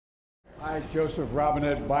I, Joseph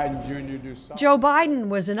Robinette Biden Jr. do solemnly. Joe Biden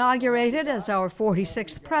was inaugurated as our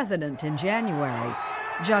 46th president in January,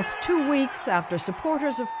 just 2 weeks after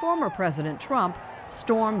supporters of former President Trump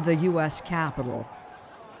stormed the U.S. Capitol.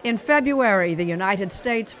 In February, the United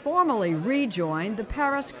States formally rejoined the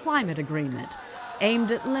Paris Climate Agreement,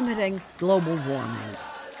 aimed at limiting global warming.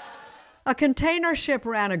 A container ship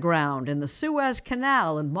ran aground in the Suez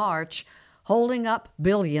Canal in March, holding up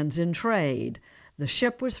billions in trade. The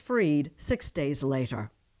ship was freed 6 days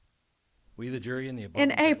later.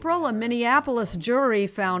 In April, a Minneapolis jury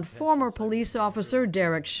found former police officer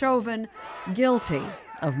Derek Chauvin guilty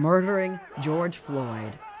of murdering George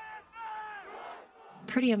Floyd.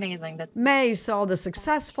 Pretty amazing. May saw the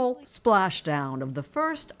successful splashdown of the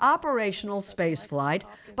first operational spaceflight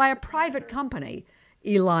by a private company,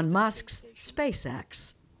 Elon Musk's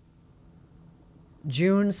SpaceX.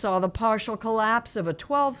 June saw the partial collapse of a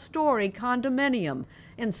 12-story condominium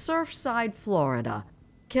in Surfside, Florida,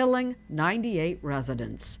 killing 98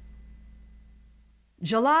 residents.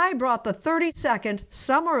 July brought the 32nd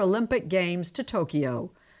Summer Olympic Games to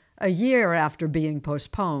Tokyo, a year after being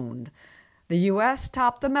postponed. The U.S.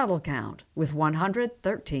 topped the medal count with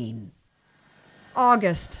 113.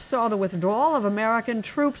 August saw the withdrawal of American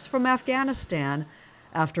troops from Afghanistan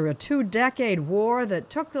after a 2-decade war that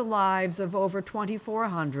took the lives of over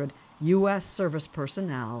 2,400 U.S. service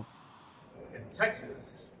personnel. In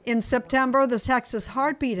Texas. In September, the Texas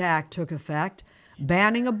Heartbeat Act took effect,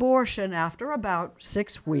 banning abortion after about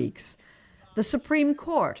 6 weeks. The Supreme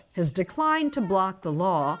Court has declined to block the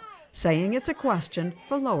law, saying it's a question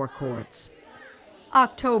for lower courts.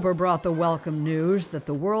 October brought the welcome news that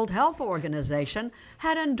the World Health Organization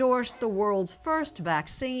had endorsed the world's first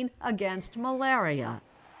vaccine against malaria.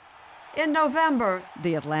 In November,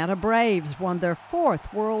 the Atlanta Braves won their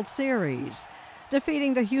 4th World Series,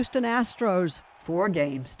 defeating the Houston Astros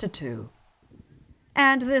 4-2.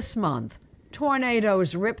 And this month,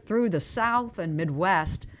 tornadoes ripped through the South and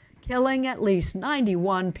Midwest, killing at least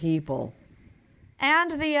 91 people.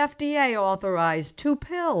 And the FDA authorized 2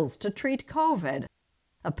 pills to treat COVID,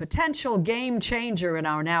 a potential game changer in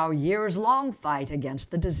our now years-long fight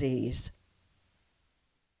against the disease.